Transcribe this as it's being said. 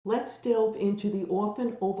Let's delve into the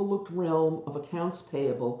often overlooked realm of accounts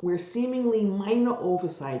payable, where seemingly minor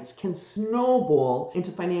oversights can snowball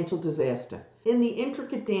into financial disaster. In the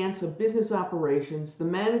intricate dance of business operations, the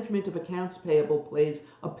management of accounts payable plays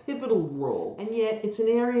a pivotal role, and yet it's an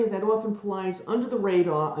area that often flies under the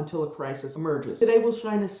radar until a crisis emerges. Today we'll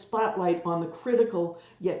shine a spotlight on the critical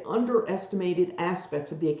yet underestimated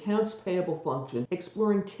aspects of the accounts payable function,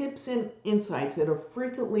 exploring tips and insights that are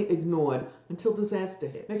frequently ignored until disaster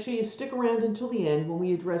hits. Make sure you stick around until the end when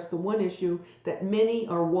we address the one issue that many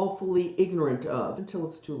are woefully ignorant of until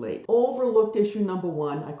it's too late. Overlooked issue number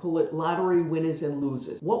one, I call it lottery winners and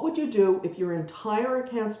losers. What would you do if your entire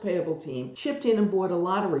accounts payable team chipped in and bought a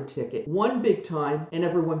lottery ticket, won big time, and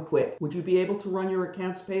everyone quit? Would you be able to run your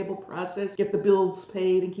accounts payable process, get the bills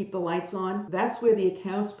paid, and keep the lights on? That's where the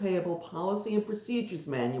accounts payable policy and procedures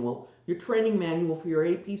manual, your training manual for your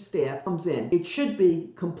AP staff, comes in. It should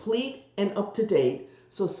be complete and up to date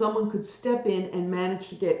so someone could step in and manage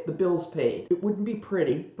to get the bills paid. It wouldn't be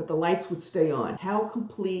pretty, but the lights would stay on. How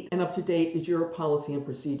complete and up to date is your policy and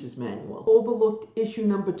procedures manual? Overlooked issue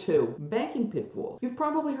number two, banking pitfalls. You've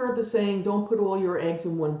probably heard the saying, don't put all your eggs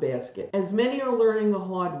in one basket. As many are learning the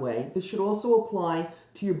hard way, this should also apply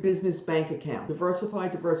to your business bank account. Diversify,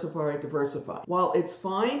 diversify, diversify. While it's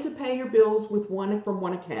fine to pay your bills with from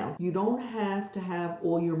one account, you don't have to have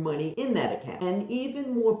all your money in that account. And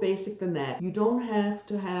even more basic than that, you don't have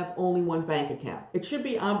to have only one bank account. It should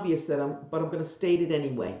be obvious but I'm going to state it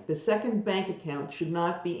anyway. The second bank account should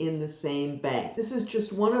not be in the same bank. This is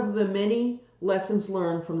just one of the many lessons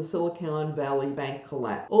learned from the Silicon Valley Bank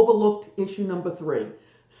collapse. Overlooked issue number three,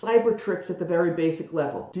 cyber tricks at the very basic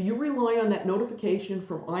level. Do you rely on that notification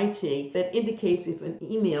from IT that indicates if an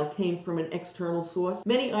email came from an external source?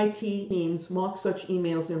 Many IT teams mark such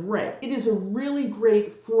emails in red. It is a really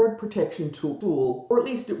great fraud protection tool, or at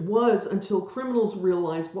least it was until criminals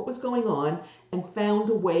realized what was going on and found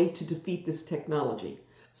a way to defeat this technology.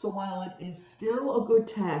 So while it is still a good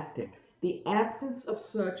tactic, the absence of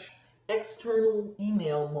such external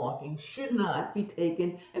email marking should not be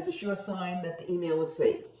taken as a sure sign that the email is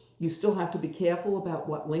safe. You still have to be careful about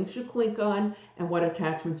what links you click on and what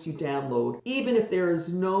attachments you download, even if there is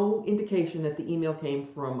no indication that the email came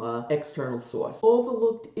from an external source.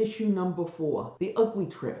 Overlooked issue number four, the ugly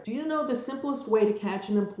trick. Do you know the simplest way to catch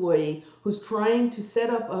an employee who's trying to set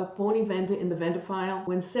up a phony vendor in the vendor file?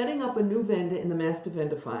 When setting up a new vendor in the master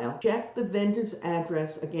vendor file, check the vendor's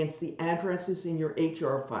address against the addresses in your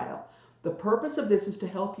HR file. The purpose of this is to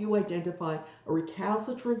help you identify a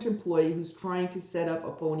recalcitrant employee who's trying to set up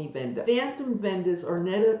a phony vendor. Phantom vendors are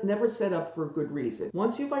never set up for a good reason.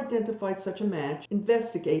 Once you've identified such a match,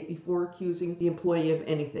 investigate before accusing the employee of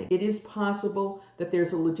anything. It is possible that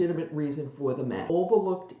there's a legitimate reason for the match.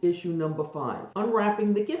 Overlooked issue number five,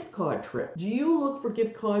 unwrapping the gift card trick. Do you look for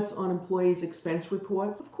gift cards on employees' expense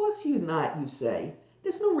reports? Of course you not, you say.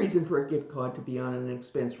 There's no reason for a gift card to be on an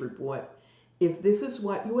expense report. If this is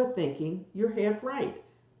what you are thinking, you're half right.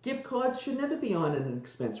 Gift cards should never be on an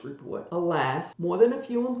expense report. Alas, more than a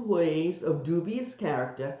few employees of dubious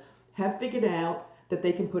character have figured out that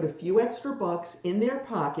they can put a few extra bucks in their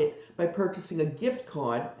pocket by purchasing a gift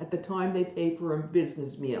card at the time they pay for a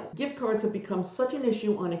business meal. Gift cards have become such an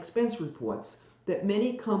issue on expense reports that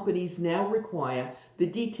many companies now require the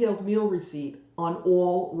detailed meal receipt on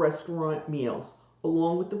all restaurant meals,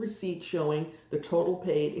 along with the receipt showing the total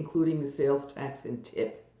paid, including the sales tax and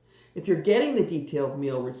tip. If you're getting the detailed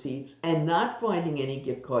meal receipts and not finding any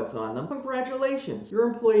gift cards on them, congratulations. Your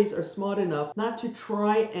employees are smart enough not to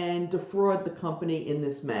try and defraud the company in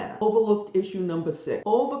this manner. Overlooked issue number six,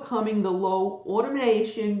 overcoming the low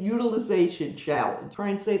automation utilization challenge. Try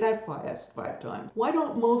and say that five times. Why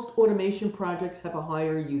don't most automation projects have a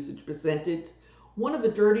higher usage percentage? One of the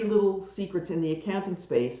dirty little secrets in the accounting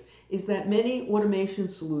space is that many automation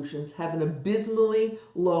solutions have an abysmally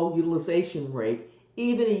low utilization rate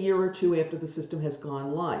even a year or two after the system has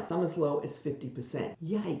gone live, some as low as 50%.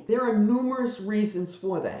 Yikes! There are numerous reasons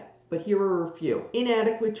for that, but here are a few.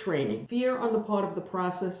 Inadequate training, fear on the part of the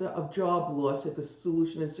processor of job loss if the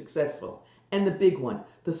solution is successful, and the big one,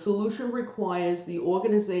 the solution requires the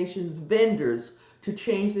organization's vendors to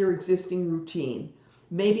change their existing routine,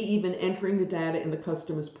 maybe even entering the data in the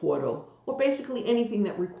customer's portal, or basically anything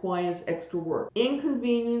that requires extra work.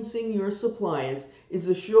 Inconveniencing your suppliers is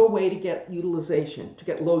a sure way to get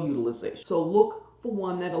low utilization. So look for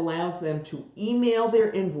one that allows them to email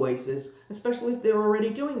their invoices, especially if they're already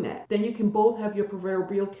doing that. Then you can both have your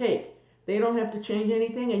proverbial cake. They don't have to change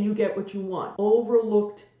anything and you get what you want.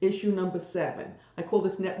 Overlooked issue number seven. I call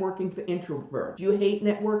this networking for introverts. Do you hate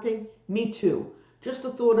networking? Me too. Just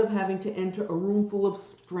the thought of having to enter a room full of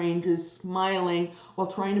strangers smiling while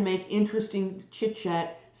trying to make interesting chit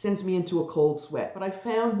chat sends me into a cold sweat. But I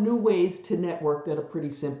found new ways to network that are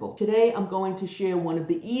pretty simple. Today I'm going to share one of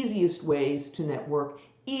the easiest ways to network,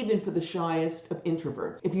 even for the shyest of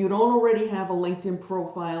introverts. If you don't already have a LinkedIn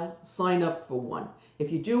profile, sign up for one.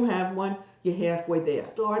 If you do have one, you're halfway there.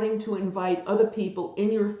 Starting to invite other people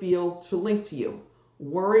in your field to link to you.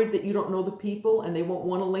 Worried that you don't know the people and they won't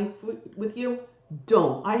want to link with you?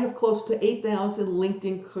 Don't. I have close to 8,000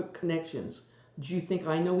 LinkedIn connections. Do you think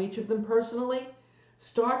I know each of them personally?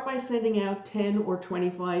 Start by sending out 10 or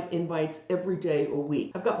 25 invites every day or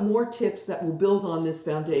week. I've got more tips that will build on this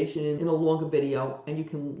foundation in a longer video, and you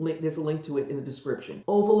can there's a link to it in the description.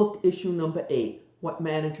 Overlooked issue number 8, what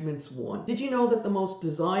managements want. Did you know that the most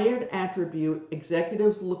desired attribute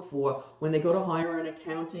executives look for when they go to hire an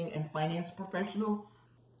accounting and finance professional?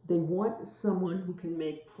 They want someone who can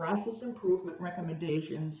make process improvement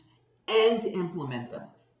recommendations and implement them.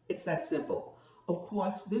 It's that simple. Of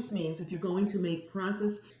course, this means if you're going to make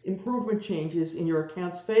process improvement changes in your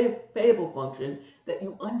accounts payable function, that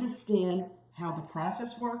you understand how the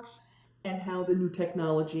process works and how the new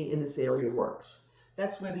technology in this area works.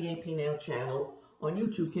 That's where the AP Now channel on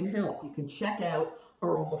YouTube can help. You can check out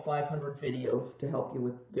our over 500 videos to help you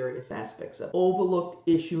with various aspects of it. Overlooked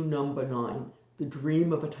issue number 9. The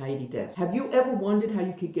dream of a tidy desk. Have you ever wondered how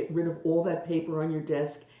you could get rid of all that paper on your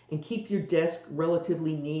desk and keep your desk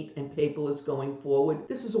relatively neat and paperless going forward?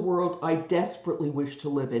 This is a world I desperately wish to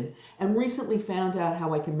live in, and recently found out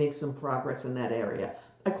how I can make some progress in that area.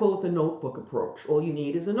 I call it the notebook approach. All you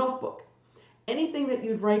need is a notebook. Anything that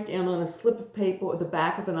you'd write down on a slip of paper or the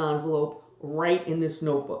back of an envelope, write in this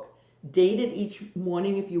notebook. Date it each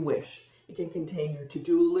morning if you wish. It can contain your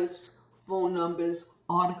to-do list, phone numbers,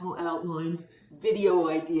 article outlines, video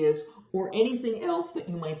ideas, or anything else that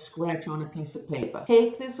you might scratch on a piece of paper.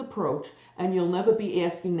 Take this approach and you'll never be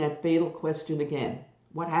asking that fatal question again.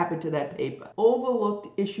 What happened to that paper?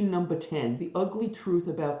 Overlooked issue number 10, the ugly truth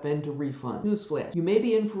about vendor refund. Newsflash, you may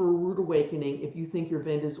be in for a rude awakening if you think your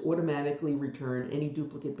vendors automatically return any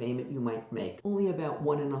duplicate payment you might make. Only about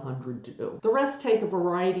 1 in 100 do. The rest take a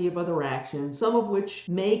variety of other actions, some of which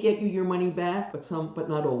may get you your money back, but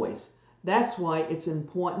not always. That's why it's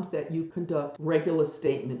important that you conduct regular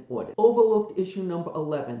statement audits. Overlooked issue number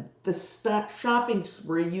 11, the shopping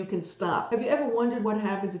spree you can stop. Have you ever wondered what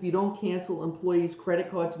happens if you don't cancel employees'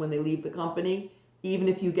 credit cards when they leave the company, even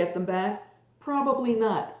if you get them back? Probably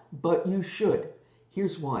not, but you should.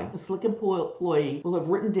 Here's why. A slick employee will have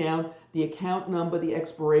written down the account number, the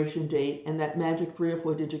expiration date, and that magic 3 or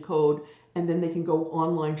 4 digit code, and then they can go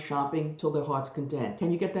online shopping till their heart's content.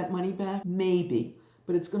 Can you get that money back? Maybe.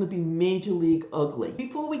 But it's going to be major league ugly.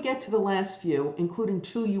 Before we get to the last few, including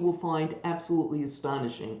 2 you will find absolutely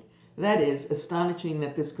astonishing. That is, astonishing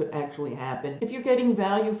that this could actually happen. If you're getting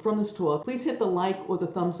value from this talk, please hit the like or the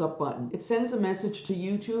thumbs up button. It sends a message to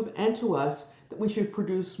YouTube and to us that we should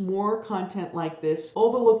produce more content like this.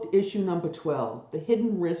 Overlooked issue number 12, the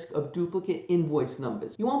hidden risk of duplicate invoice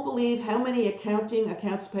numbers. You won't believe how many accounting,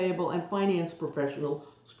 accounts payable, and finance professionals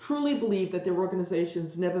truly believe that their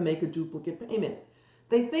organizations never make a duplicate payment.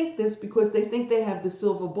 They think this because they think they have the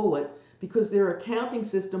silver bullet because their accounting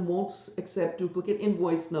system won't accept duplicate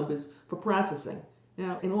invoice numbers for processing.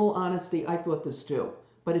 Now, in all honesty, I thought this too,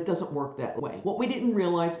 but it doesn't work that way. What we didn't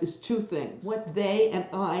realize is 2 things. What they and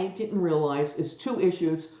I didn't realize is 2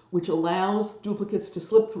 issues which allows duplicates to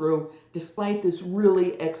slip through despite this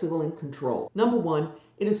really excellent control. Number 1,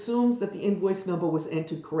 it assumes that the invoice number was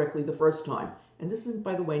entered correctly the first time. And this is,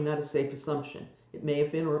 by the way, not a safe assumption. It may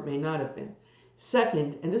have been or it may not have been.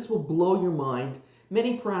 Second, and this will blow your mind,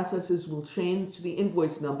 many processes will change the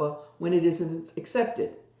invoice number when it isn't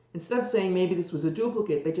accepted. Instead of saying maybe this was a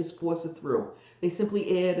duplicate, they just force it through. They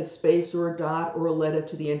simply add a space or a dot or a letter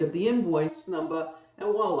to the end of the invoice number,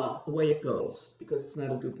 and voila, away it goes, because it's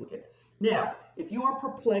not a duplicate. Now, if you are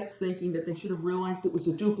perplexed thinking that they should have realized it was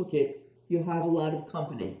a duplicate, you have a lot of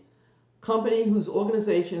company whose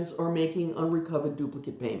organizations are making unrecovered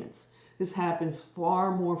duplicate payments. This happens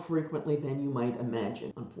far more frequently than you might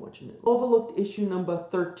imagine, unfortunately. Overlooked issue number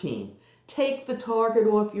 13. Take the target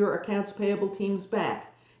off your accounts payable team's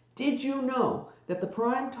back. Did you know that the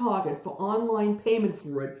prime target for online payment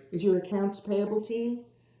fraud is your accounts payable team?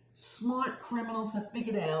 Smart criminals have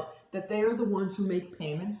figured out that they are the ones who make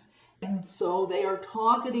payments, and so they are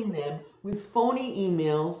targeting them with phony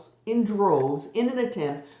emails in droves in an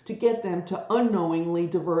attempt to get them to unknowingly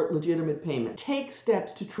divert legitimate payment. Take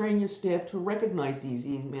steps to train your staff to recognize these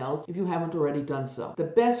emails if you haven't already done so. The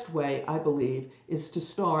best way, I believe, is to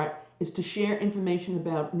start is to share information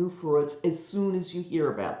about new frauds as soon as you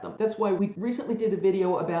hear about them. That's why we recently did a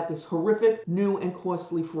video about this horrific, new, and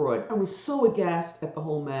costly fraud. I was so aghast at the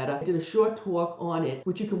whole matter. I did a short talk on it,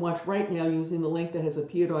 which you can watch right now using the link that has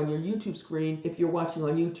appeared on your YouTube screen if you're watching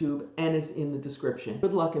on YouTube and is in the description.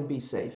 Good luck and be safe.